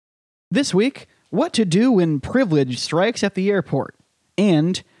This week, what to do when privilege strikes at the airport,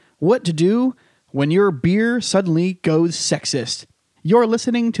 and what to do when your beer suddenly goes sexist. You're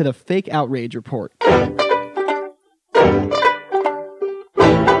listening to the Fake Outrage Report.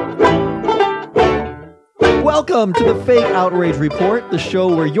 Welcome to the Fake Outrage Report, the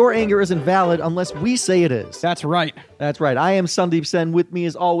show where your anger isn't valid unless we say it is. That's right. That's right. I am Sandeep Sen. With me,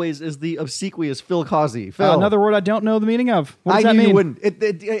 as always, is the obsequious Phil Causey. Phil. Another word I don't know the meaning of. What does I that knew mean? you wouldn't.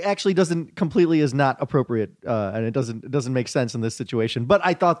 It actually doesn't completely is not appropriate, and it doesn't make sense in this situation. But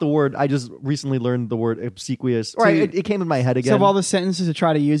I thought the word, I just recently learned the word obsequious. Or it came in my head again. So of all the sentences to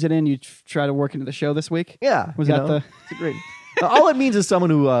try to use it in, you try to work into the show this week? Yeah. Was that the... It's great. All it means is someone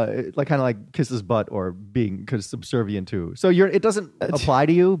who kind of kisses butt or being subservient to. So it doesn't apply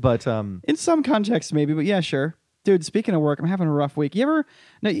to you, but in some contexts maybe. But yeah, sure, dude. Speaking of work, I'm having a rough week. You've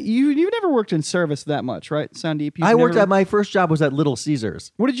never worked in service that much, right, Sandeep? My first job was at Little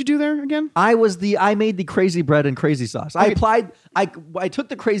Caesars. What did you do there again? I made the crazy bread and crazy sauce. Okay. I took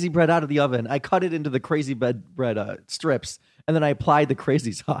the crazy bread out of the oven. I cut it into the crazy bread strips. And then I applied the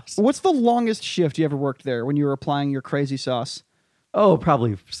crazy sauce. What's the longest shift you ever worked there when you were applying your crazy sauce? Oh,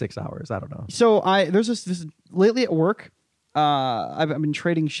 probably 6 hours. I don't know. So there's this lately at work. I've been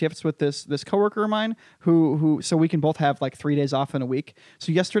trading shifts with this coworker of mine who so we can both have like 3 days off in a week.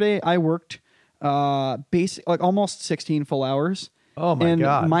 So yesterday I worked almost 16 full hours. Oh my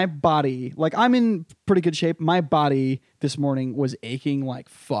God. My body, I'm in pretty good shape. My body this morning was aching like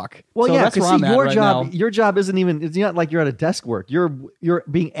fuck. Well, so yeah, that's where I'm at right now. Your job isn't even, it's not like you're at a desk work. You're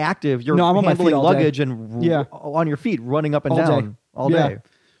being active. You're I'm on my feet handling all luggage day. and on your feet, running up and down all day.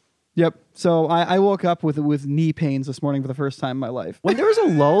 Yep. So I woke up with knee pains this morning for the first time in my life. When there's a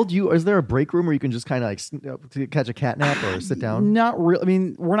lull, is there a break room where you can just kind of to catch a cat nap or sit down? Not really. I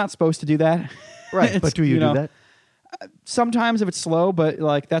mean, we're not supposed to do that. Right. But do you do that? Sometimes if it's slow, but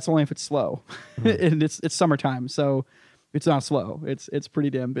that's only if it's slow. And it's summertime, so it's not slow. It's pretty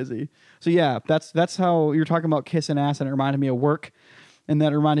damn busy. So yeah, that's how you're talking about kissing ass, and it reminded me of work, and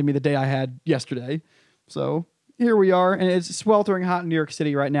that reminded me of the day I had yesterday. So here we are, and it's sweltering hot in New York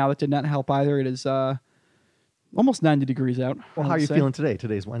City right now. That did not help either. It is almost 90 degrees out. Well, how are you feeling today?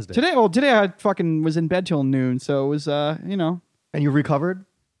 Today's Wednesday. Today I fucking was in bed till noon, so it was And you recovered?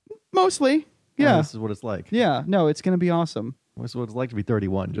 Mostly. Yeah. This is what it's like. Yeah. No, it's going to be awesome. This is what it's like to be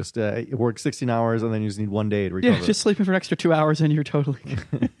 31. Just work 16 hours and then you just need 1 day to recover. Yeah, just sleeping for an extra 2 hours and you're totally...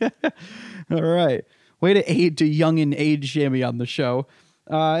 All right. Way to aid to young and age shame on the show.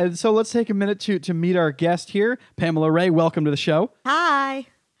 And so let's take a minute to meet our guest here. Pamela Rae, welcome to the show. Hi.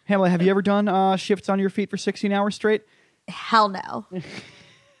 Pamela, have you ever done shifts on your feet for 16 hours straight? Hell no.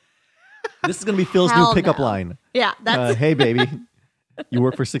 This is going to be Phil's new pickup line. Yeah. That's hey, baby. You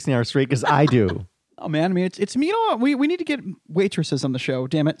work for 16 hours straight? Because I do. Oh, man. I mean, it's me. We need to get waitresses on the show,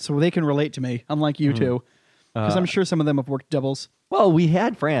 damn it, so they can relate to me, unlike you two. Because I'm sure some of them have worked doubles. Well, we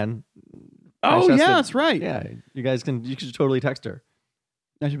had Fran. Oh, yeah, that's right. Yeah, you should totally text her.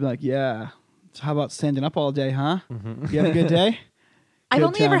 I should be like, yeah. So how about standing up all day, huh? Mm-hmm. You have a good day? I've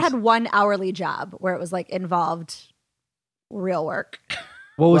only ever had one hourly job where it was involved real work.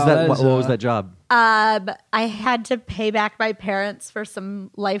 What was that? What was that job? I had to pay back my parents for some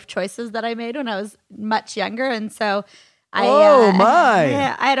life choices that I made when I was much younger, and so I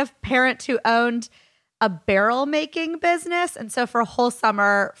had a parent who owned a barrel making business, and so for a whole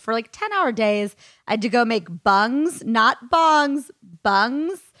summer, for 10-hour days, I had to go make bungs, not bongs,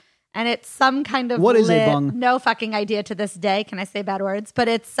 bungs. And it's some kind of what is a bung? No fucking idea to this day. Can I say bad words? But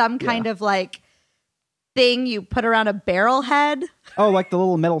it's some kind of thing you put around a barrel head. Oh, like the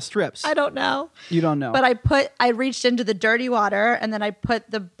little metal strips. I don't know. You don't know. But I reached into the dirty water and then I put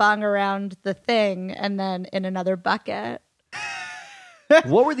the bung around the thing and then in another bucket.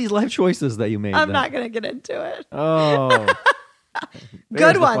 What were these life choices that you made? I'm not going to get into it. Oh.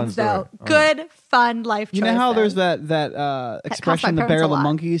 Good ones, though. Good, fun life choices. You know how there's that expression, the barrel of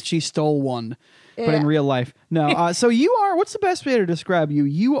monkeys? She stole one. But in real life. No. So you are, what's the best way to describe you?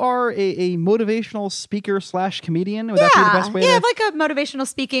 You are a motivational speaker / comedian? Would that be the best way? Yeah, like a motivational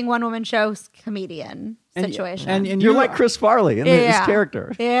speaking one-woman show comedian situation. And you're like Chris Farley in this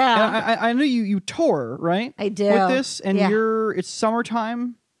character. Yeah. And I know you tour, right? I do. With this, and it's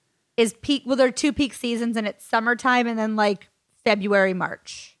summertime? Is peak, well, there are 2 peak seasons, and it's summertime and then February,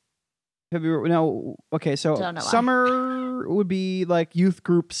 March. February. No, okay, so summer would be youth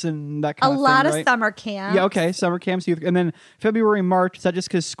groups and that kind of thing, A lot of right? summer camps. Yeah, okay, summer camps, youth, and then February, March. Is that just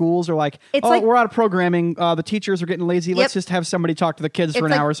because schools are we're out of programming. The teachers are getting lazy. Let's just have somebody talk to the kids for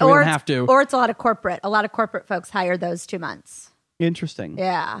an hour, so we don't have to. Or it's a lot of corporate. A lot of corporate folks hire those 2 months. Interesting.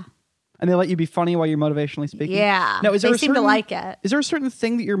 Yeah. and they let you be funny while you're motivationally speaking. Yeah. Now, they seem to like it. Is there a certain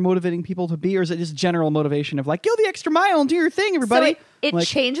thing that you're motivating people to be, or is it just general motivation of like, go the extra mile and do your thing, everybody? So it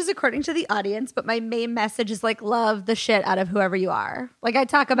changes according to the audience, but my main message is like, love the shit out of whoever you are. Like I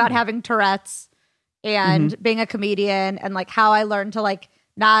talk about having Tourette's and being a comedian and like how I learned to like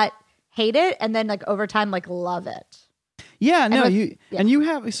not hate it and then like over time like love it. Yeah, no, you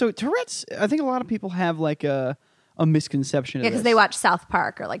have so Tourette's. I think a lot of people have like a misconception. Yeah, because they watch South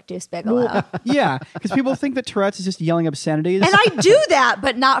Park or like Deuce Bigelow. Well, yeah, because people think that Tourette's is just yelling obscenities, and I do that,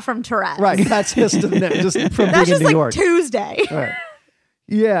 but not from Tourette's. Right, that's just from being in New York. Tuesday. Right.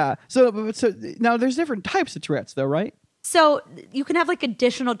 Yeah. So now there's different types of Tourette's, though, right? So you can have like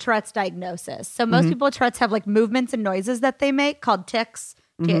additional Tourette's diagnosis. So most people with Tourette's have like movements and noises that they make called tics,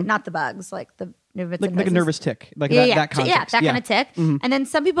 not the bugs, like the movements and noises. Like a nervous tic, like that context. Yeah, that kind of tic. And then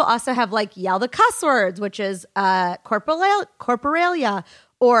some people also have like yell the cuss words, which is corporalia,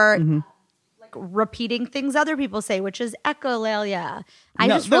 or like repeating things other people say, which is echolalia.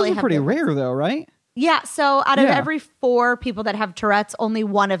 Those are pretty rare, though, right? Yeah, so out of every 4 people that have Tourette's, only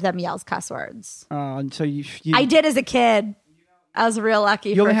one of them yells cuss words. So you I did as a kid. I was real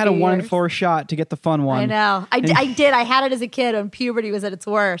lucky. You only had a 1 in years. 4 shot to get the fun one. I know. I did. I had it as a kid when puberty was at its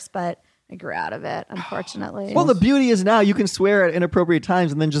worst, but I grew out of it, unfortunately. Well, the beauty is now you can swear at inappropriate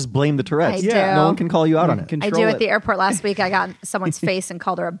times and then just blame the Tourette's. I do. No one can call you out on it. I do at the airport last week. I got in someone's face and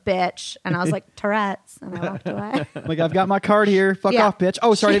called her a bitch, and I was like, Tourette's, and I walked away. Like, I've got my card here. Fuck off, bitch.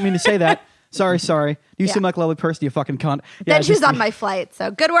 Oh, sorry, I didn't mean to say that. Sorry. You seem like a lovely person, you fucking cunt. Yeah, then she was on my flight,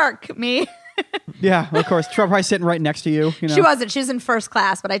 so good work, me. Yeah, of course. Probably sitting right next to you. You know? She wasn't. She was in first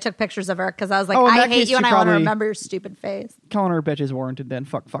class, but I took pictures of her because I was like, in I that hate case, you and she I want to probably- remember your stupid face. Calling her a bitch is warranted then.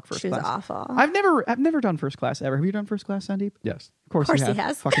 Fuck first class. She was awful. I've never done first class ever. Have you done first class, Sandeep? Yes. Of course he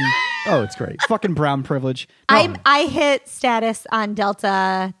has. Fucking, it's great. fucking brown privilege. No. I hit status on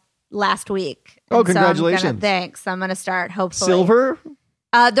Delta last week. Oh, congratulations. Thanks. I'm going to start, hopefully. Silver?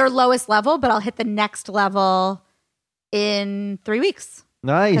 Their lowest level, but I'll hit the next level in 3 weeks.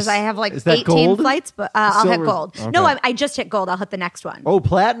 Nice. Because I have like Is that 18 gold? flights, but I'll hit Silver? gold. Okay. No, I just hit gold. I'll hit the next one. Oh,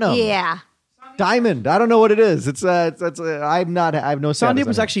 platinum. Yeah. Diamond. I don't know what it is. It's I have no status Sandeep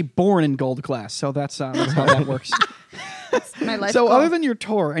was on it. actually born in gold class, so that's how that works. My life So goal. other than your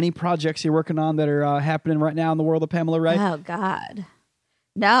tour, any projects you're working on that are happening right now in the world of Pamela Rae? Oh, God.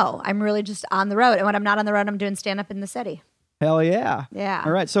 No, I'm really just on the road. And when I'm not on the road, I'm doing stand-up in the city. Hell yeah. Yeah.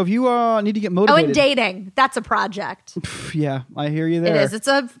 All right. So if you need to get Oh, motivated. and dating. That's a project. Yeah, I hear you there. It is. It's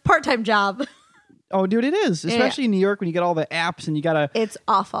a part-time job. Oh, dude, it is. Especially in New York when you get all the apps and you got to... It's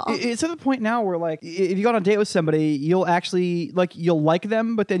awful. It's to the point now where, like, if you go on a date with somebody, you'll actually, like, you'll like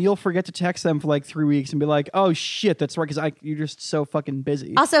them, but then you'll forget to text them for, like, 3 weeks and be like, oh, shit, that's right, because you're just so fucking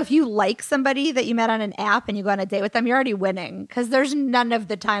busy. Also, if you like somebody that you met on an app and you go on a date with them, you're already winning because there's none of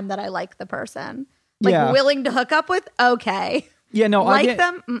the time that I like the person. Like, willing to hook up with? Okay. Yeah, no, like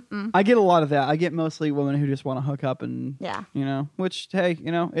them? Mm-mm. I get a lot of that. I get mostly women who just want to hook up and, yeah, you know, which, hey,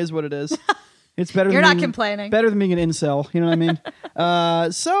 you know, is what it is. It's better. You're than not being, complaining. Better than being an incel. You know what I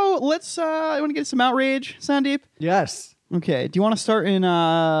mean? So let's. You want to get some outrage, Sandeep? Yes. Okay. Do you want to start in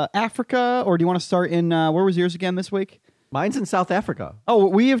Africa, or do you want to start in where was yours again this week? Mine's in South Africa. Oh,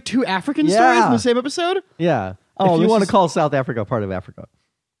 we have 2 African stories in the same episode. Yeah. Oh, if you want to call South Africa part of Africa,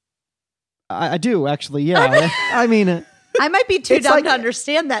 I do actually. Yeah. I mean, I might be too dumb to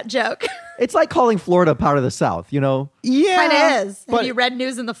understand that joke. it's like calling Florida part of the South. You know? Yeah. Kind of is. But, have you read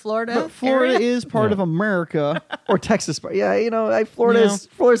news in the Florida? But Florida area? is part of America. Or Texas. Yeah, you know, Florida's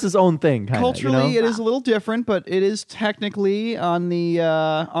its own thing. Kinda, culturally, you know? it is a little different, but it is technically on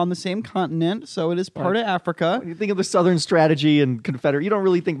the same continent, so it is part of Africa. When you think of the Southern strategy and Confederate, you don't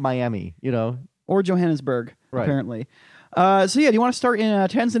really think Miami, you know? Or Johannesburg, right. Apparently. So yeah, do you want to start in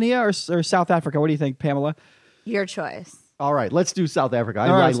Tanzania or South Africa? What do you think, Pamela? Your choice. All right, let's do South Africa.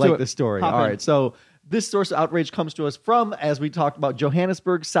 I like this story. Hop All in. right, so this source of outrage comes to us from, as we talked about,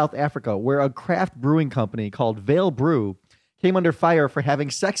 Johannesburg, South Africa, where a craft brewing company called Vale Brew came under fire for having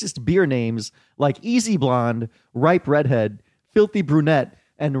sexist beer names like Easy Blonde, Ripe Redhead, Filthy Brunette,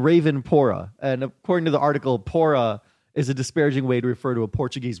 and Raven Pora. And according to the article, Pora is a disparaging way to refer to a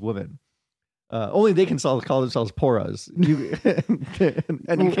Portuguese woman. Only they can call themselves poras. And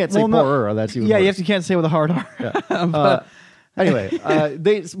you can't say poorer. That's even worse. You can't say with a hard R. Yeah. Anyway,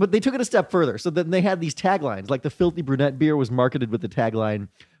 they took it a step further. So then they had these taglines, like the Filthy Brunette beer was marketed with the tagline,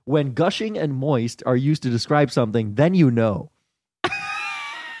 "When gushing and moist are used to describe something, then you know."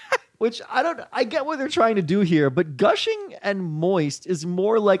 Which I get what they're trying to do here, but gushing and moist is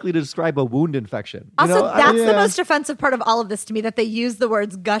more likely to describe a wound infection. Also, that's the most offensive part of all of this to me, that they use the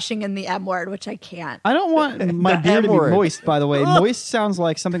words gushing and the M word, which I can't. I don't want my beer to be moist, by the way. Moist sounds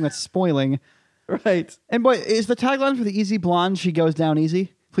like something that's spoiling. Right. And boy, is the tagline for the Easy Blonde, she goes down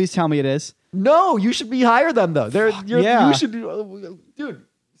easy? Please tell me it is. No, you should be hire them though. You should, dude.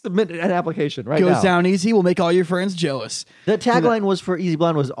 Submit an application right now. Goes down easy, will make all your friends jealous. The tagline was for Easy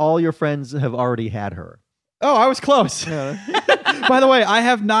Blonde was all your friends have already had her. Oh, I was close. Yeah. By the way, I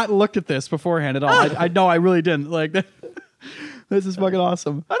have not looked at this beforehand at all. I know I really didn't. Like, this is fucking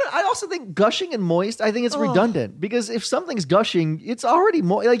awesome. I also think gushing and moist, I think it's redundant because if something's gushing, it's already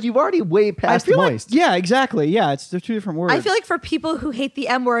moist. Like you've already way past moist. Yeah, exactly. Yeah, they're two different words. I feel like for people who hate the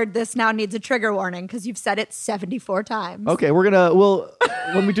M word, this now needs a trigger warning because you've said it 74 times. Okay, when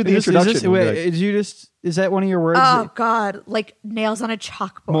we do the introduction. Is that one of your words? Oh, God. Like nails on a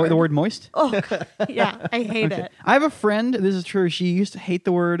chalkboard. The word moist? Oh, God. Yeah, I hate it. I have a friend, this is true, she used to hate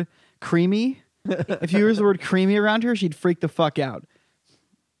the word creamy. If you use the word creamy around her, she'd freak the fuck out.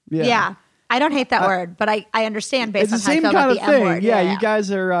 Yeah. I don't hate that word, but I understand based on how I feel about the M word. Yeah, you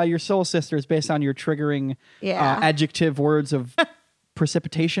guys are your soul sisters based on your triggering adjective words of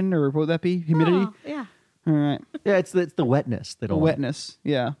precipitation, or what would that be? Humidity? Oh, yeah. All right. Yeah, it's the wetness. They don't wetness,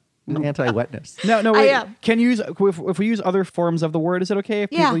 yeah. Anti-wetness. No, wait. Can you use if we use other forms of the word? Is it okay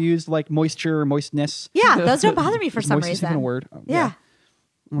if people use like moisture or moistness? Yeah, those don't bother me for some reason. Even a word. Yeah.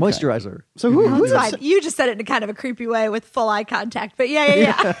 Moisturizer. So who's you just said it in kind of a creepy way with full eye contact, but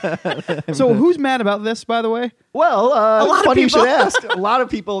yeah. So who's mad about this, by the way? Well, a lot of people. You should ask. A lot of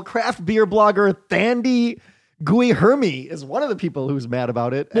people. Craft beer blogger Thandi Gui Hermy is one of the people who's mad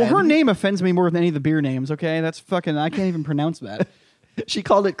about it. Well, her name offends me more than any of the beer names. Okay, that's fucking. I can't even pronounce that. She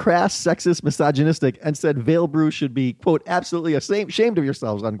called it crass, sexist, misogynistic, and said Vale Brew should be, quote, absolutely ashamed of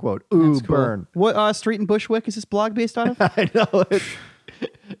yourselves, unquote. Ooh, cool. Burn. What street in Bushwick is this blog based on? I know.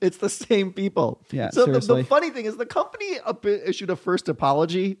 It's the same people. Yeah, so seriously. the funny thing is the company issued a first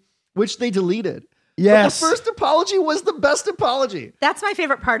apology, which they deleted. Yes. But the first apology was the best apology. That's my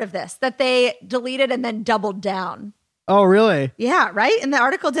favorite part of this, that they deleted and then doubled down. Oh, really? Yeah, right? In the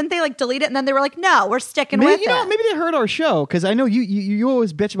article, didn't they like delete it? And then they were like, no, we're sticking with it. Maybe they heard our show, because I know you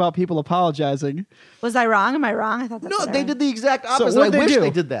always bitch about people apologizing. Was I wrong? Am I wrong? I thought that's they did the exact opposite. I wish they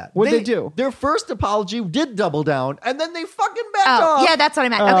did that. What did they do? Their first apology did double down, and then they fucking backed off. Yeah, that's what I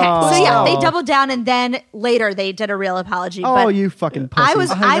meant. Okay. So yeah, they doubled down, and then later they did a real apology. Oh, you fucking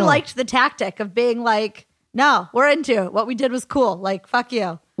pussies. I liked the tactic of being like, no, we're into it. What we did was cool. Like, fuck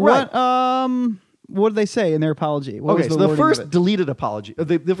you. Right. What did they say in their apology? So the first deleted apology,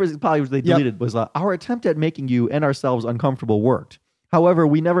 the first apology they deleted was, our attempt at making you and ourselves uncomfortable worked. However,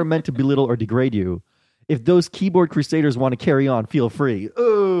 we never meant to belittle or degrade you. If those keyboard crusaders want to carry on, feel free.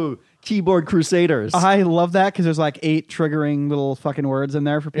 Ooh, keyboard crusaders. I love that because there's like 8 triggering little fucking words in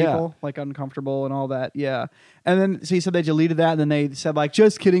there for people, like uncomfortable and all that. Yeah. And then, so you said they deleted that, and then they said like,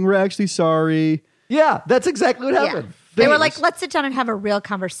 just kidding, we're actually sorry. Yeah, that's exactly what happened. Yeah. They were like, let's sit down and have a real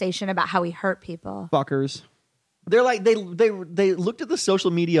conversation about how we hurt people. Fuckers. They're like, they looked at the social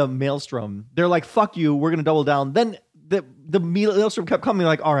media maelstrom. They're like, fuck you, we're going to double down. Then the maelstrom kept coming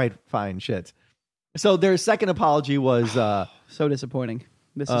like, all right, fine, shit. So their second apology was... so disappointing.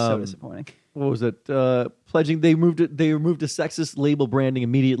 This is so disappointing. What was it? Pledging they removed a sexist label branding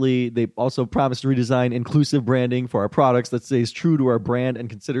immediately. They also promised to redesign inclusive branding for our products that stays true to our brand and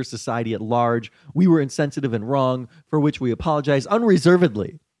considers society at large. We were insensitive and wrong, for which we apologize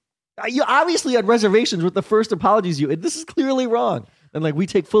unreservedly. You obviously had reservations with the first apologies. This is clearly wrong. And like, we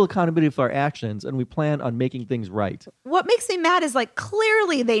take full accountability for our actions, and we plan on making things right. What makes me mad is like,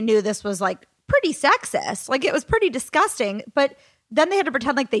 clearly they knew this was like pretty sexist. Like, it was pretty disgusting, but then they had to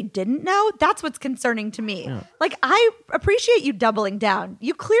pretend like they didn't know. That's what's concerning to me. Yeah. Like, I appreciate you doubling down.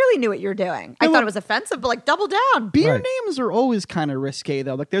 You clearly knew what you're doing. I thought it was offensive, but like, double down. Beer names are always kind of risque,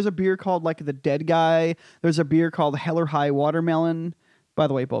 though. Like, there's a beer called like the Dead Guy. There's a beer called Hell or High Watermelon. By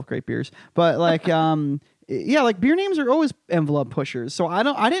the way, both great beers. But like, yeah, like beer names are always envelope pushers. So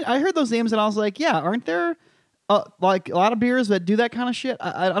I heard those names and I was like, yeah, aren't there like a lot of beers that do that kind of shit?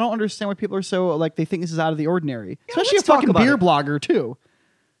 I don't understand why people are so like they think this is out of the ordinary, especially a fucking beer blogger too.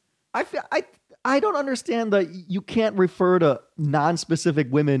 I don't understand that you can't refer to non-specific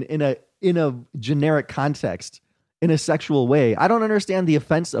women in a generic context in a sexual way. I don't understand the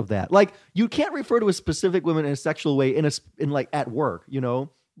offense of that. Like, you can't refer to a specific woman in a sexual way in like at work, you know.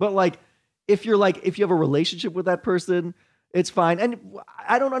 But like, if you have a relationship with that person, it's fine. And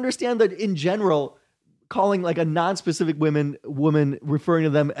I don't understand that in general, calling like a non-specific woman referring to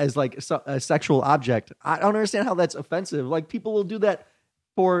them as like a sexual object. I don't understand how that's offensive. Like, people will do that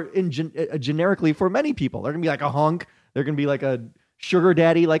generically for many people. They're gonna be like a hunk. They're gonna be like a sugar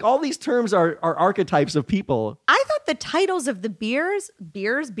daddy. Like all these terms are archetypes of people. I thought the titles of the beer,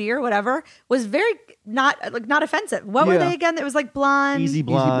 whatever, was very not offensive. What were they again? It was like blonde, easy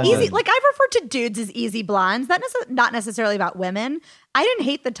blonde, easy. Like I've referred to dudes as easy blondes. That's not necessarily about women. I didn't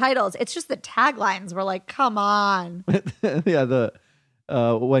hate the titles. It's just the taglines were like, come on. Yeah,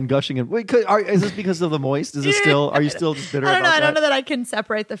 when gushing and is this because of the moist? Is it still? Are you still just bitter? I don't know. About I don't that? know that I can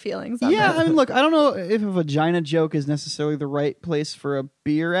separate the feelings. On Yeah, that. I mean, look, I don't know if a vagina joke is necessarily the right place for a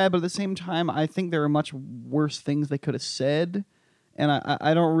beer ad, but at the same time, I think there are much worse things they could have said, and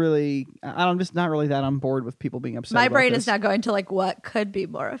I'm just not really that on board with people being upset. My about brain this. is now going to like what could be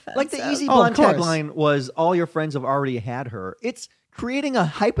more offensive. Like the easy Oh, blonde of course. tagline was, "All your friends have already had her." It's creating a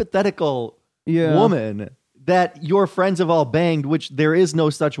hypothetical woman that your friends have all banged, which there is no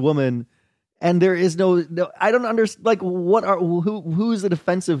such woman, and there is no I don't understand. Like, who is it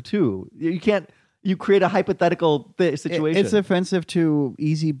offensive to? You create a hypothetical situation. It's offensive to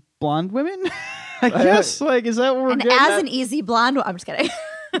easy blonde women. I guess. Like, is that what we're and getting as at? an easy blonde, I'm just kidding.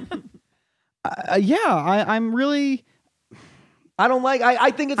 I'm really. I don't like. I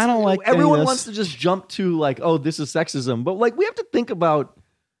think it's. I don't like everyone any of wants this. to just jump to like, oh, this is sexism, but like we have to think about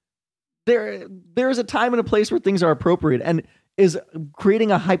there is a time and a place where things are appropriate, and is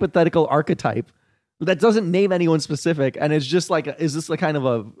creating a hypothetical archetype that doesn't name anyone specific, and it's just like, is this like kind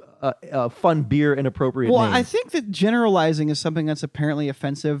of a fun beer inappropriate Well, name? I think that generalizing is something that's apparently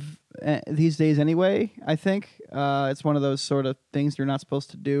offensive these days anyway. I think it's one of those sort of things you're not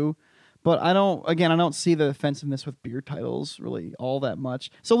supposed to do. But I don't see the offensiveness with beer titles really all that much.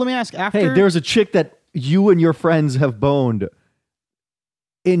 So let me ask, after... Hey, there's a chick that you and your friends have boned.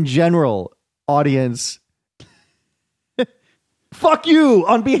 In general, audience, fuck you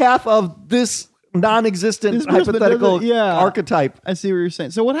on behalf of this non-existent hypothetical archetype. I see what you're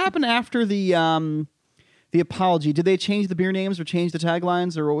saying. So what happened after the apology? Did they change the beer names or change the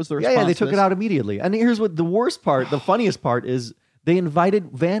taglines, or what was the response? Yeah, they to took this? it out immediately. And here's what the worst part, the funniest part is, they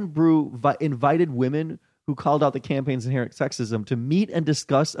invited invited women who called out the campaign's inherent sexism to meet and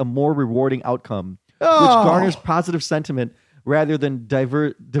discuss a more rewarding outcome, which garners positive sentiment rather than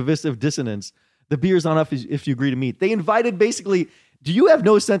divisive dissonance. The beer's on up if you agree to meet. They invited basically, do you have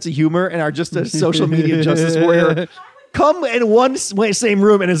no sense of humor and are just a social media justice warrior? Come in one same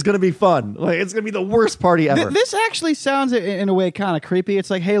room and it's going to be fun. Like, it's going to be the worst party ever. This actually sounds in a way kind of creepy. It's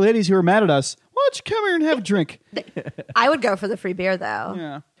like, hey, ladies who are mad at us, why don't you come here and have a drink? I would go for the free beer though.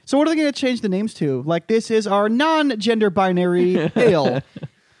 Yeah. So what are they going to change the names to? Like, this is our non-gender binary ale.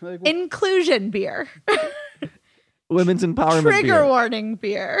 Inclusion beer. Women's empowerment Trigger beer. warning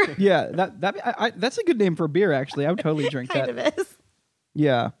beer. Yeah, that's a good name for a beer, actually. I would totally drink Kind that. of is.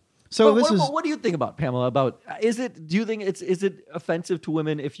 Yeah. So But what do you think about, Pamela? Do you think is it offensive to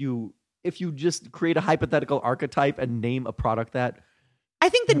women if you just create a hypothetical archetype and name a product that? I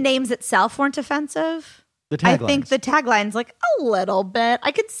think the names itself weren't offensive. The I taglines. think the tagline's like a little bit.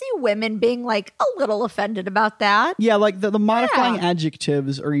 I could see women being like a little offended about that. Yeah, like the modifying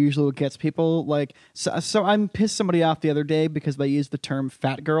adjectives are usually what gets people. Like, so I'm pissed somebody off the other day because they used the term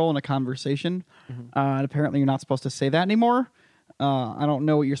fat girl in a conversation. And apparently you're not supposed to say that anymore. I don't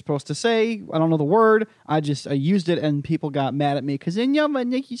know what you're supposed to say. I don't know the word. I used it and people got mad at me because then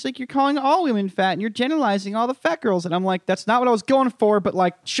it's like you're calling all women fat and you're generalizing all the fat girls. And I'm like, that's not what I was going for, but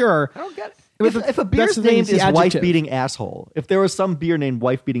like, sure. I don't get it. If a beer's named is wife-beating asshole, if there was some beer named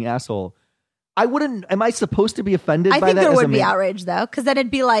wife-beating asshole, I wouldn't. Am I supposed to be offended by that? I think there would be outrage though, because then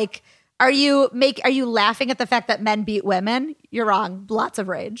it'd be like, are you laughing at the fact that men beat women? You're wrong. Lots of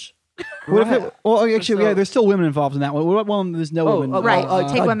rage. What if it, well, actually, yeah, there's still women involved in that one. What one? There's no women. Right.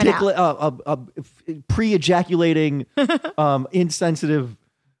 Take women out. Pre-ejaculating, insensitive,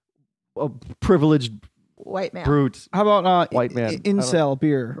 privileged White man. brute. How about white man? Incel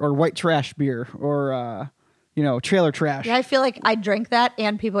beer or white trash beer or trailer trash? Yeah, I feel like I'd drink that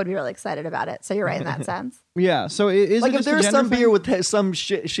and people would be really excited about it. So you're right in that sense. Yeah. So is Like it if there's some beer with some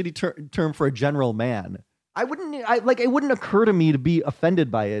shitty term for a general man, it wouldn't occur to me to be offended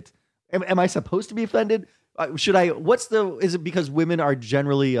by it. Am I supposed to be offended? Should I? Is it because women are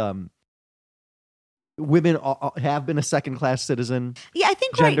generally women have been a second-class citizen? Yeah, I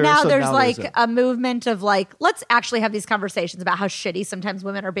think gender, right now so there's now like there's a movement of like, let's actually have these conversations about how shitty sometimes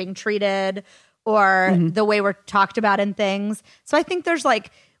women are being treated or the way we're talked about in things. So I think there's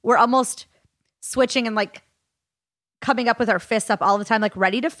like, we're almost switching and like coming up with our fists up all the time, like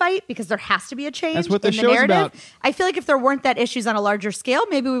ready to fight because there has to be a change. That's what the in the show's narrative. about. I feel like if there weren't that issues on a larger scale,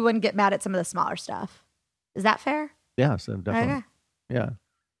 maybe we wouldn't get mad at some of the smaller stuff. Is that fair? Yeah, so definitely. Okay. Yeah.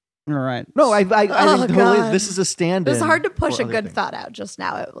 All right. No, I think totally. God. This is a stand-in. It was hard to push for a other good things. thought out just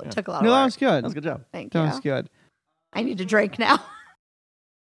now. It took a lot No, of that work. was good. That was a good job. Thank That you. was good. I need to drink now.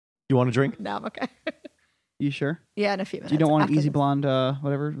 You want a drink? No, I'm okay. You sure? Yeah, in a few minutes. You don't want an after easy this. blonde,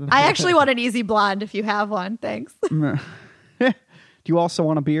 whatever? I actually want an easy blonde if you have one. Thanks. Do you also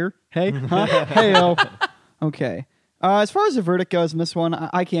want a beer? Hey? Huh? Hey-o. Okay. As far as the verdict goes in this one,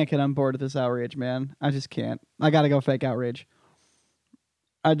 I can't get on board with this outrage, man. I just can't. I got to go fake outrage.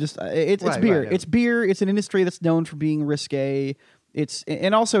 It's beer. Right, yeah. It's beer. It's an industry that's known for being risque.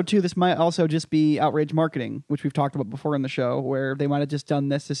 And also too, this might also just be outrage marketing, which we've talked about before in the show, where they might have just done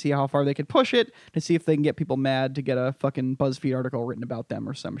this to see how far they could push it, to see if they can get people mad to get a fucking BuzzFeed article written about them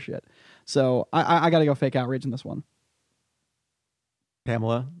or some shit. So I got to go fake outrage in this one.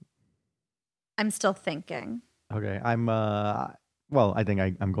 Pamela? I'm still thinking. Okay. I think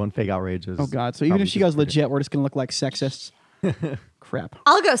I'm going fake outrages. Oh God! So even if she goes legit, we're just gonna look like sexists. Crap.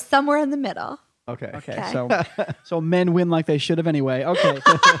 I'll go somewhere in the middle. Okay. Okay. So men win like they should have anyway. Okay.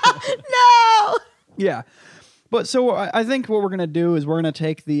 No! Yeah. But so I think what we're going to do is we're going to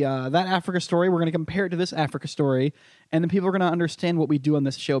take the that Africa story, we're going to compare it to this Africa story, and then people are going to understand what we do on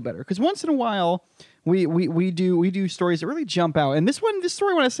this show better. Because once in a while, we do stories that really jump out. And this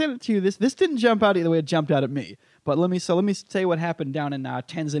story, when I sent it to you, this didn't jump out the way it jumped out at me. But let me say what happened down in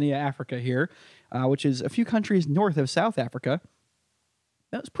Tanzania, Africa here, which is a few countries north of South Africa.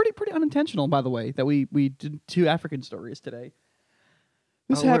 That was pretty unintentional, by the way, that we did two African stories today.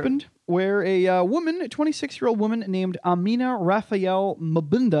 This happened where a woman, a 26-year-old woman named Amina Raphael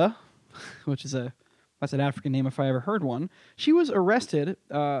Mabunda, which is that's an African name if I ever heard one. She was arrested.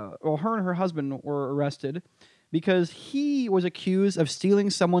 Her and her husband were arrested because he was accused of stealing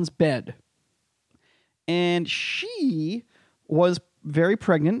someone's bed, and she was very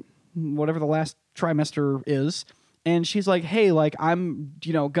pregnant, whatever the last trimester is. And she's like, hey, like, I'm,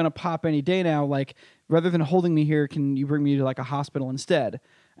 gonna pop any day now. Like, rather than holding me here, can you bring me to, like, a hospital instead?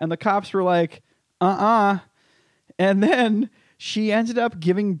 And the cops were like, And then she ended up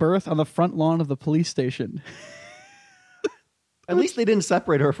giving birth on the front lawn of the police station. At least they didn't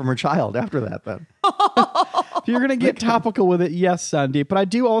separate her from her child after that, then. If you're going to get topical with it, yes, Sandeep. But I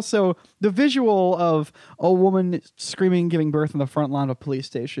do also, the visual of a woman screaming, giving birth on the front lawn of a police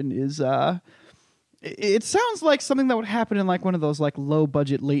station is... It sounds like something that would happen in like one of those like low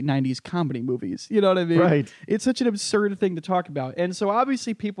budget late 90s comedy movies. You know what I mean? Right. It's such an absurd thing to talk about. And so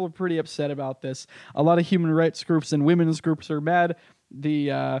obviously people are pretty upset about this. A lot of human rights groups and women's groups are mad.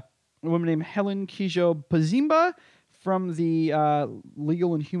 The woman named Helen Kijo Pazimba from the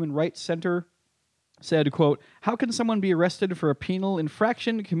Legal and Human Rights Center said, quote, "How can someone be arrested for a penal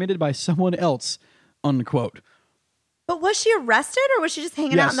infraction committed by someone else?" Unquote. But was she arrested or was she just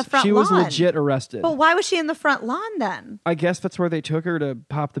hanging out in the front lawn? She was legit arrested. But why was she in the front lawn then? I guess that's where they took her to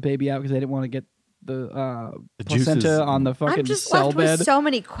pop the baby out because they didn't want to get the placenta juices. on the fucking I'm just cell left bed. with so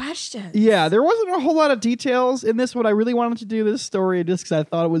many questions. Yeah, there wasn't a whole lot of details in this one. I really wanted to do this story just because I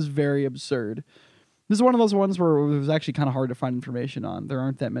thought it was very absurd. This is one of those ones where it was actually kind of hard to find information on. There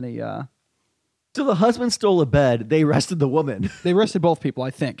aren't that many... So the husband stole a bed. They arrested the woman. They arrested both people, I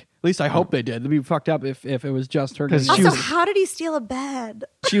think. At least I hope they did. It'd be fucked up if it was just her. Because Also, how did he steal a bed?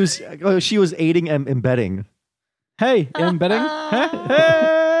 She was aiding and embedding. Hey, embedding?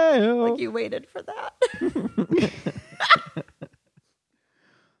 Hey! Like you waited for that.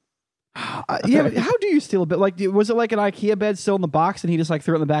 Yeah, but how do you steal a bed? Like, was it like an IKEA bed still in the box, and he just like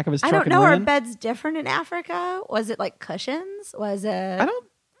threw it in the back of his truck? I don't and know. Are ran? beds different in Africa? Was it like cushions? Was it? I don't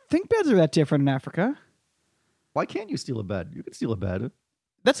think beds are that different in Africa. Why can't you steal a bed? You can steal a bed.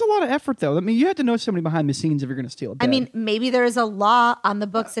 That's a lot of effort, though. I mean, you had to know somebody behind the scenes if you're going to steal a bed. I mean, maybe there is a law on the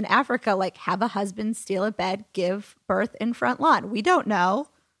books in Africa, like have a husband steal a bed, give birth in front lawn. We don't know.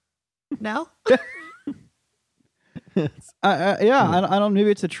 No. yeah, I don't. Maybe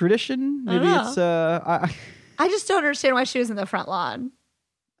it's a tradition. Maybe it's. I just don't understand why she was in the front lawn.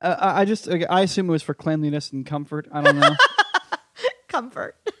 I assume it was for cleanliness and comfort. I don't know.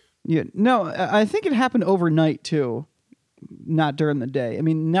 Comfort. Yeah, no, I think it happened overnight too, not during the day. I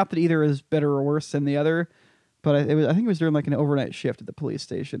mean, not that either is better or worse than the other, but I think it was during like an overnight shift at the police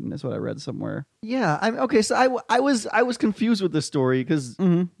station. Is what I read somewhere. Yeah, okay. So I was confused with this story because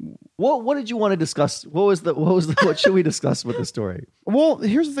what did you want to discuss? What should we discuss with this story? Well,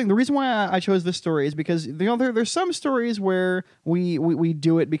 here's the thing. The reason why I chose this story is because there's some stories where we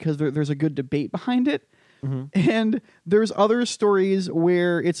do it because there's a good debate behind it. And there's other stories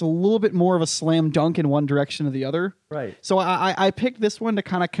where it's a little bit more of a slam dunk in one direction or the other. Right. So I picked this one to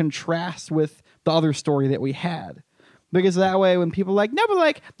kind of contrast with the other story that we had. Because that way, when people are like, no, but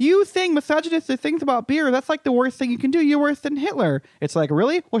like, you think misogynistic things about beer, that's like the worst thing you can do. You're worse than Hitler. It's like,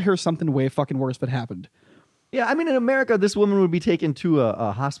 really? Well, here's something way fucking worse that happened. Yeah, I mean, in America, this woman would be taken to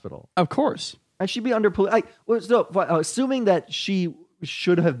a hospital. Of course. And she'd be under police. Assuming that she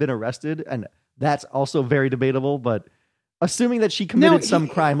should have been arrested, and that's also very debatable, but assuming that she committed some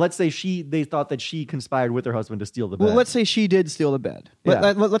crime, let's say they thought that she conspired with her husband to steal the bed. Well, let's say she did steal the bed.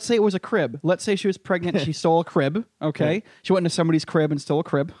 Yeah. Let's say it was a crib. Let's say she was pregnant and she stole a crib, okay? Yeah. She went into somebody's crib and stole a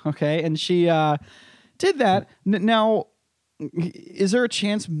crib, okay? And she did that. Now, is there a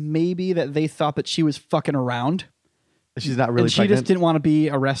chance maybe that they thought that she was fucking around? She's not really and she pregnant? just didn't want to be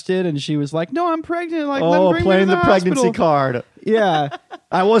arrested, and she was like, no, I'm pregnant. Like, let me bring playing her to the pregnancy hospital. card. Yeah.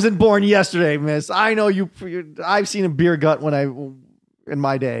 I wasn't born yesterday, miss. I know you. I've seen a beer gut in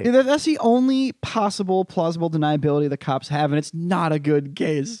my day. Yeah, that's the only possible plausible deniability the cops have, and it's not a good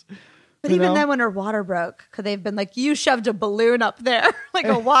case. But even then, when her water broke, could they have been like, you shoved a balloon up there? Like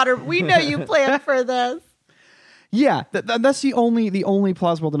a water, we know you planned for this. Yeah, that's the only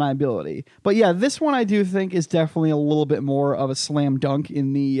plausible deniability. But yeah, this one I do think is definitely a little bit more of a slam dunk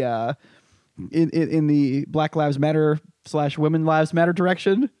in the in the Black Lives Matter / Women Lives Matter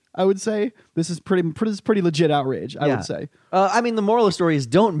direction. I would say this is pretty legit outrage. I would say. I mean, the moral of the story is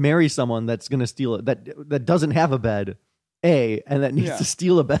don't marry someone that's going to steal it that doesn't have a bed, and that needs to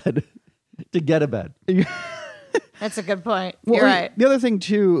steal a bed to get a bed. That's a good point. Well, You're right. The other thing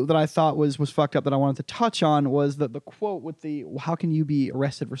too that I thought was fucked up that I wanted to touch on was that the quote with the how can you be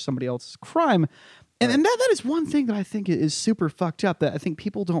arrested for somebody else's crime, and that is one thing that I think is super fucked up that I think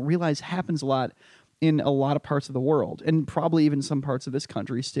people don't realize happens a lot in a lot of parts of the world, and probably even some parts of this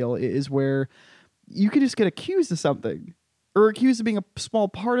country still, is where you could just get accused of something or accused of being a small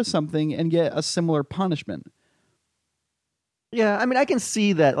part of something and get a similar punishment. Yeah, I mean, I can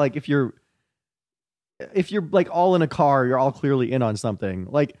see that, like, if you're like all in a car, you're all clearly in on something.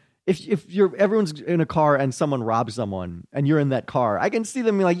 Like if everyone's in a car and someone robs someone and you're in that car, I can see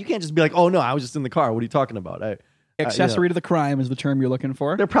them being like, you can't just be like, oh no, I was just in the car. What are you talking about? Accessory to the crime is the term you're looking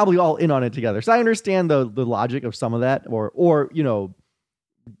for. They're probably all in on it together. So I understand the logic of some of that, or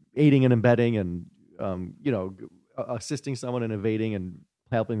aiding and abetting and assisting someone in evading and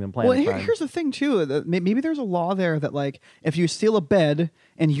helping them plan. Well, here's the thing too. That maybe there's a law there that, like, if you steal a bed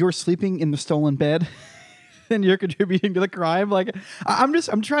and you're sleeping in the stolen bed, then you're contributing to the crime. Like, I'm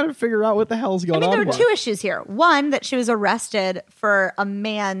trying to figure out what the hell's going on. There are two issues here. One, that she was arrested for a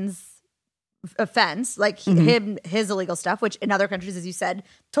man's offense, like his illegal stuff, which in other countries, as you said,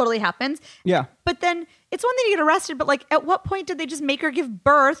 totally happens. Yeah. But then it's one thing to get arrested, but like, at what point did they just make her give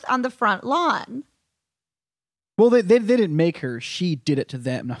birth on the front lawn? Well, they didn't make her. She did it to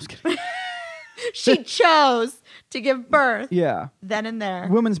them. No, I was kidding. She chose to give birth. Yeah. Then and there.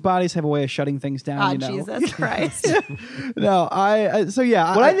 Women's bodies have a way of shutting things down. Jesus Christ. No, so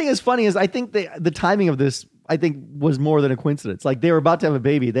yeah. What I think is funny is I think the timing of this, I think, was more than a coincidence. Like, they were about to have a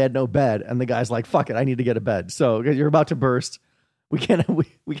baby. They had no bed. And the guy's like, fuck it, I need to get a bed. So you're about to burst. We can't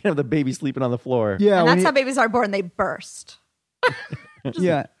have the baby sleeping on the floor. Yeah. And that's how babies are born. They burst.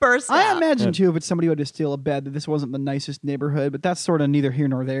 Burst out. I imagine too, if it's somebody who had to steal a bed, that this wasn't the nicest neighborhood, but that's sort of neither here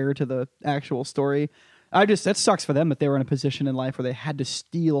nor there to the actual story. That sucks for them that they were in a position in life where they had to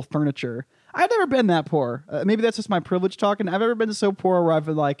steal furniture. I've never been that poor. Maybe that's just my privilege talking. I've never been so poor where I've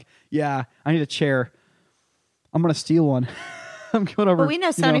been like, yeah, I need a chair. I'm going to steal one. I'm going over. But we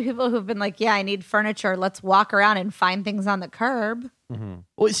know so many people who've been like, yeah, I need furniture. Let's walk around and find things on the curb. Mm-hmm.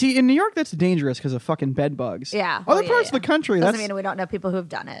 Well, see, in New York, that's dangerous because of fucking bed bugs. Yeah. Other parts of the country, doesn't mean we don't know people who've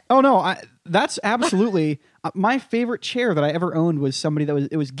done it. Oh no, that's absolutely my favorite chair that I ever owned was somebody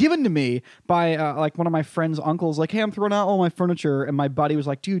it was given to me by like one of my friend's uncles. Like, hey, I'm throwing out all my furniture, and my buddy was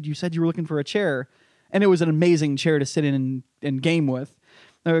like, dude, you said you were looking for a chair, and it was an amazing chair to sit in and game with.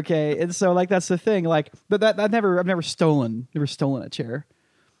 Okay, and so like that's the thing. Like, but I've never stolen a chair.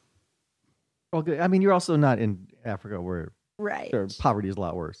 Well, I mean, you're also not in Africa where right poverty is a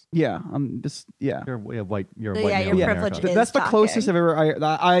lot worse. Yeah, I'm just You're a white your male. privilege is that's the talking. closest I've ever.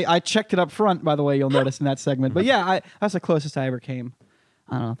 I checked it up front, by the way. You'll notice in that segment. But yeah, that's the closest I ever came.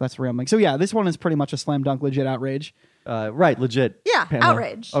 I don't know if that's rambling. So yeah, this one is pretty much a slam dunk, legit outrage. Right, legit. Yeah, Pamela.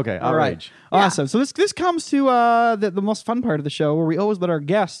 outrage. Okay, outrage. All right. Awesome. So this comes to the most fun part of the show, where we always let our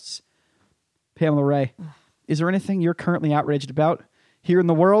guests, Pamela Rae, is there anything you're currently outraged about here in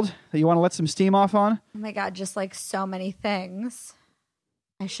the world that you want to let some steam off on? Oh my God, just like so many things.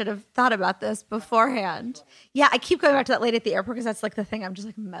 I should have thought about this beforehand. Yeah, I keep going back to that lady at the airport because that's like the thing I'm just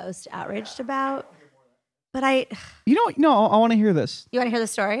like most outraged about. But I want to hear this. You want to hear the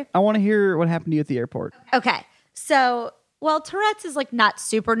story? I want to hear what happened to you at the airport. Okay. So well, Tourette's is like not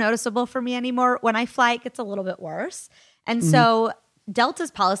super noticeable for me anymore. When I fly, it gets a little bit worse. And so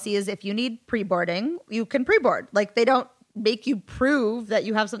Delta's policy is if you need pre-boarding, you can pre-board. Like they don't make you prove that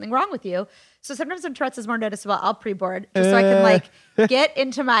you have something wrong with you. So sometimes when Tourette's is more noticeable, I'll pre-board just so I can like get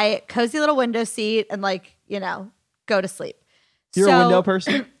into my cozy little window seat and like, go to sleep. You're a window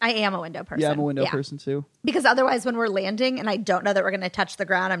person? I am a window person. Yeah, I'm a window person too. Because otherwise when we're landing and I don't know that we're going to touch the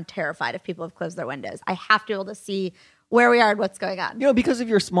ground, I'm terrified if people have closed their windows. I have to be able to see where we are and what's going on. Because of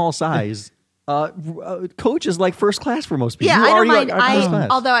your small size, coach is like first class for most people. Yeah, I don't mind. Class.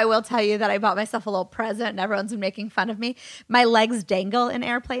 Although I will tell you that I bought myself a little present and everyone's been making fun of me. My legs dangle in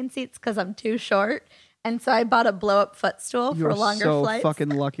airplane seats because I'm too short. And so I bought a blow-up footstool for longer flights. You're so fucking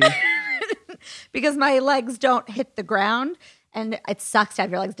lucky. Because my legs don't hit the ground. And it sucks to have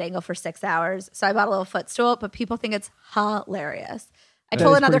your legs dangle for 6 hours. So I bought a little footstool, but people think it's hilarious. I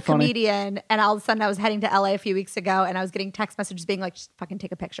told another comedian, and all of a sudden I was heading to LA a few weeks ago, and I was getting text messages being like, just fucking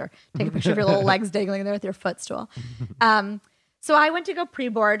take a picture. Take a picture of your little legs dangling there with your footstool. So I went to go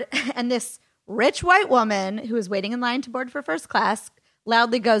pre-board, and this rich white woman who was waiting in line to board for first class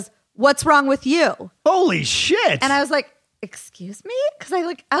loudly goes, "What's wrong with you?" Holy shit. And I was like, excuse me? Because I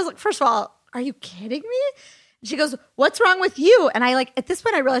was like, first of all, are you kidding me? She goes, "What's wrong with you?" And I at this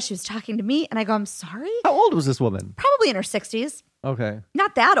point I realized she was talking to me, and I go, "I'm sorry." How old was this woman? Probably in her 60s. Okay.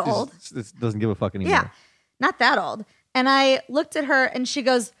 Not that old. This doesn't give a fuck anymore. Yeah, not that old. And I looked at her and she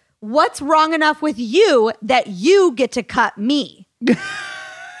goes, "What's wrong enough with you that you get to cut me?" And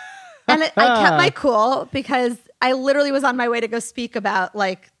I kept my cool because I literally was on my way to go speak about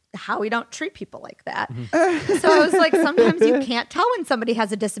like how we don't treat people like that. So I was like, sometimes you can't tell when somebody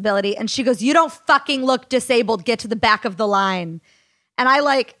has a disability. And she goes, "You don't fucking look disabled. Get to the back of the line." And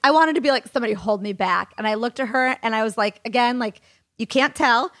I wanted to be like, somebody hold me back. And I looked at her and I was like, again, like, you can't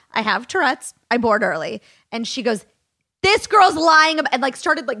tell. I have Tourette's. I board early. And she goes, "This girl's lying," and like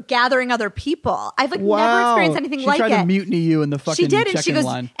started like gathering other people. I've like never experienced anything like it. She tried to mutiny you in the fucking She did, and check-in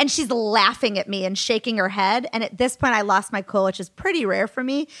line. and she's laughing at me and shaking her head. And at this point, I lost my cool, which is pretty rare for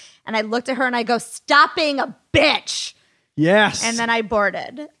me. And I looked at her and I go, "Stop being a bitch." Yes. And then I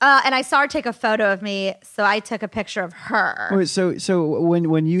boarded. And I saw her take a photo of me, so I took a picture of her. Wait, so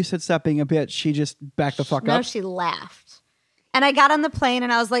when you said stop being a bitch, she just backed the fuck up? No, she laughed. And I got on the plane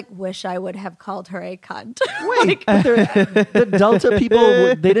and I was like, wish I would have called her a cunt. Wait, the Delta people,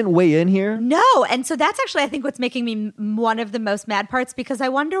 they didn't weigh in here? No. And so that's actually, I think, what's making me one of the most mad parts, because I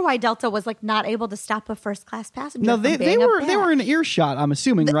wonder why Delta was like not able to stop a first class passenger. No, they were in earshot, I'm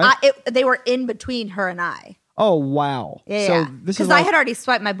assuming, right? They were in between her and I. Oh, wow. Yeah, so yeah. Because I had already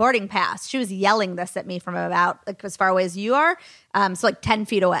swiped my boarding pass. She was yelling this at me from about like as far away as you are. So like 10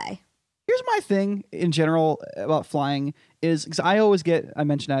 feet away. Here's my thing in general about flying is because I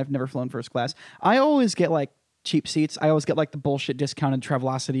mentioned I've never flown first class. I always get like cheap seats. I always get like the bullshit discounted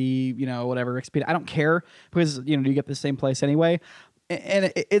Travelocity, whatever, Expedia. I don't care because, you get the same place anyway.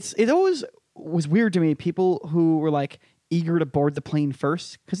 And it always was weird to me, people who were like eager to board the plane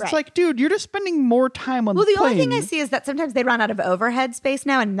first. Because it's like, dude, you're just spending more time on the plane. Well, the only thing I see is that sometimes they run out of overhead space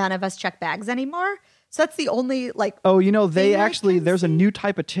now and none of us check bags anymore. So that's the only like. Oh, there's a new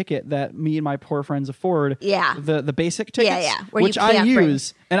type of ticket that me and my poor friends afford. Yeah. The basic tickets. Yeah. Which I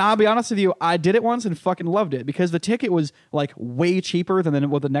use. And I'll be honest with you, I did it once and fucking loved it because the ticket was like way cheaper than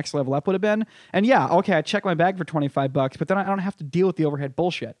what the next level up would have been. And yeah, okay, I checked my bag for $25, but then I don't have to deal with the overhead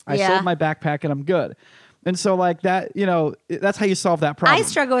bullshit. I sold my backpack and I'm good. And so like that, that's how you solve that problem. I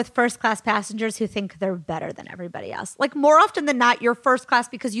struggle with first class passengers who think they're better than everybody else. Like more often than not, you're first class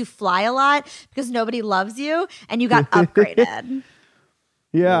because you fly a lot, because nobody loves you and you got upgraded.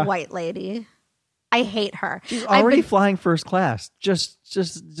 Yeah. White lady. I hate her. She's already flying first class. Just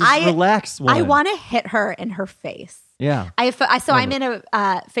relax. I want to hit her in her face. Yeah. I'm in a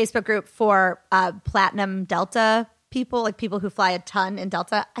Facebook group for Platinum Delta people, like people who fly a ton in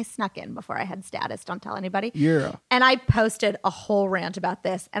Delta. I snuck in before I had status. Don't tell anybody. Yeah. And I posted a whole rant about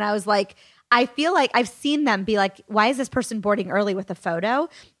this. And I was like, I feel like I've seen them be like, why is this person boarding early with a photo?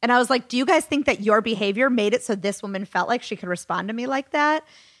 And I was like, do you guys think that your behavior made it so this woman felt like she could respond to me like that?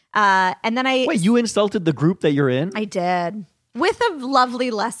 And then Wait, you insulted the group that you're in? I did. With a lovely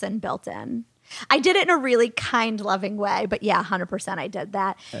lesson built in. I did it in a really kind, loving way, but yeah, 100% I did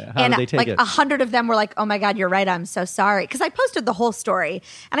that. How did they take it? 100 of them were like, "Oh my God, you're right. I'm so sorry." Because I posted the whole story.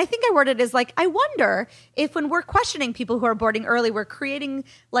 And I think I worded it as like, I wonder if when we're questioning people who are boarding early, we're creating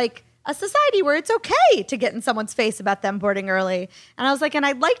like a society where it's okay to get in someone's face about them boarding early. And I was like, and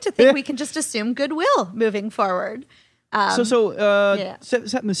I'd like to think we can just assume goodwill moving forward.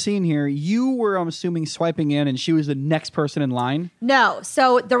 Setting the scene here, you were, I'm assuming, swiping in, and she was the next person in line. No,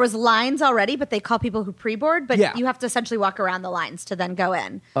 so there was lines already, but they call people who pre-board. But Yeah. you have to essentially walk around the lines to then go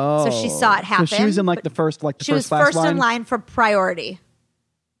in. Oh, so she saw it happen. So she was in the first, she was first in line for priority.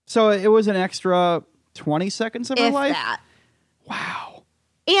 So it was an extra 20 seconds of her If life. that. Wow.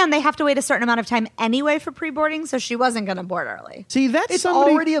 And they have to wait a certain amount of time anyway for pre-boarding, so she wasn't going to board early. See, that's It's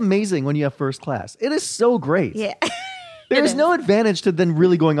already amazing when you have first class. It is so great. Yeah. There's no advantage to then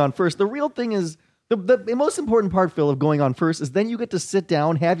really going on first. The real thing is the most important part, Phil, of going on first is then you get to sit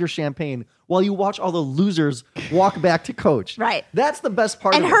down, have your champagne while you watch all the losers walk back to coach. Right. That's the best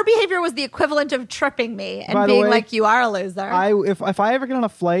part. And of her it. behavior was the equivalent of tripping me and By the being way, like, you are a loser. If I ever get on a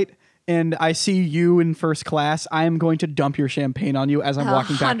flight and I see you in first class, I am going to dump your champagne on you as I'm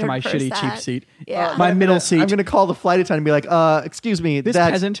walking back to my 100%. shitty cheap seat. Yeah. My middle seat. I'm going to call the flight attendant and be like, excuse me. This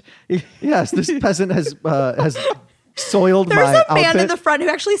peasant. Yes, this peasant has soiled There's my a man outfit. in the front who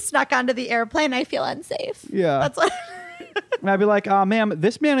actually snuck onto the airplane. I feel unsafe. Yeah. That's what. And I'd be like, ma'am,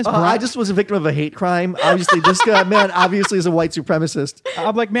 this man is brown. I just was a victim of a hate crime. Obviously, this man obviously is a white supremacist.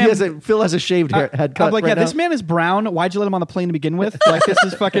 I'm like, ma'am. Phil has a shaved head cut. I'm like, right now. this man is brown. Why'd you let him on the plane to begin with? Like, this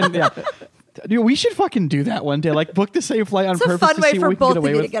is fucking, yeah. Dude, we should fucking do that one day. Like, book the same flight on It's a purpose fun to way see for what we can both get of away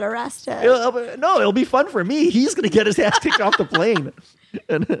you to with. get arrested. It'll be fun for me. He's going to get his ass kicked off the plane.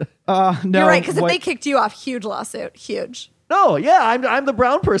 No, You're right, because if what- they kicked you off, huge lawsuit. Huge. No, yeah, I'm the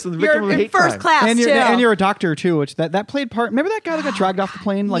brown person, the victim You're of a in hate first crime. class, and too. you're a doctor too, which that played part. Remember that guy that got dragged off the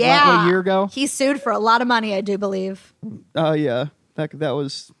plane like yeah. a year ago? He sued for a lot of money, I do believe. Yeah. That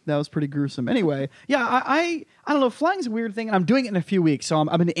was pretty gruesome. Anyway, yeah, I don't know. Flying's a weird thing, and I'm doing it in a few weeks, so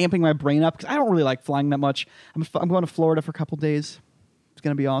I've been amping my brain up because I don't really like flying that much. I'm going to Florida for a couple days. It's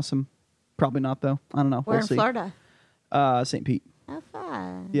gonna be awesome. Probably not though. I don't know. We're We'll in see. Florida. St. Pete. Oh,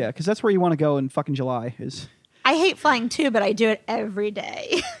 fun. Yeah, because that's where you want to go in fucking July. I hate flying too, but I do it every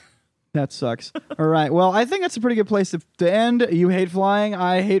day. That sucks. All right. Well, I think that's a pretty good place to end. You hate flying.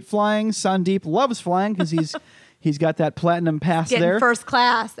 I hate flying. Sandeep loves flying because he's got that platinum pass Getting there. first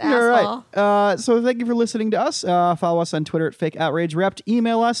class, You're asshole. right. So thank you for listening to us. Follow us on Twitter at Fake Outrage Rept.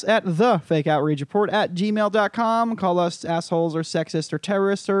 Email us at thefakeoutragereport@gmail.com. Call us assholes or sexist or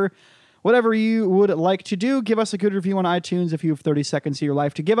terrorists or whatever you would like to do. Give us a good review on iTunes if you have 30 seconds of your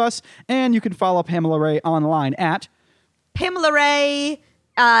life to give us. And you can follow Pamela Rae online at Pamela Rae.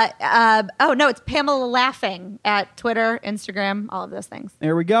 It's Pamela Laughing at Twitter, Instagram, all of those things.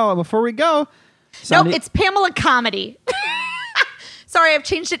 There we go. And before we go, No, it's Pamela Comedy. Sorry, I've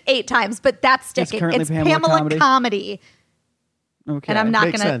changed it 8 times, but that's sticking. currently It's Pamela Pamela Comedy. okay. And I'm not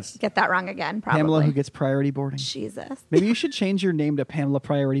Makes going to sense. get that wrong again, probably. Pamela who gets priority boarding. Jesus. Maybe you should change your name to Pamela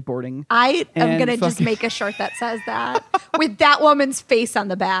Priority Boarding. I am And going to just fucking- make a shirt that says that with that woman's face on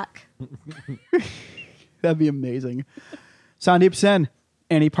the back. That'd be amazing. Sandeep Sen,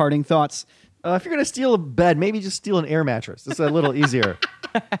 any parting thoughts? If you're going to steal a bed, maybe just steal an air mattress. It's a little easier.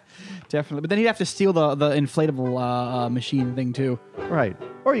 Definitely. But then you'd have to steal the inflatable machine thing too. Right.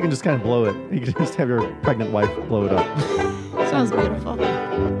 Or you can just kind of blow it. You can just have your pregnant wife blow it up. Sounds beautiful.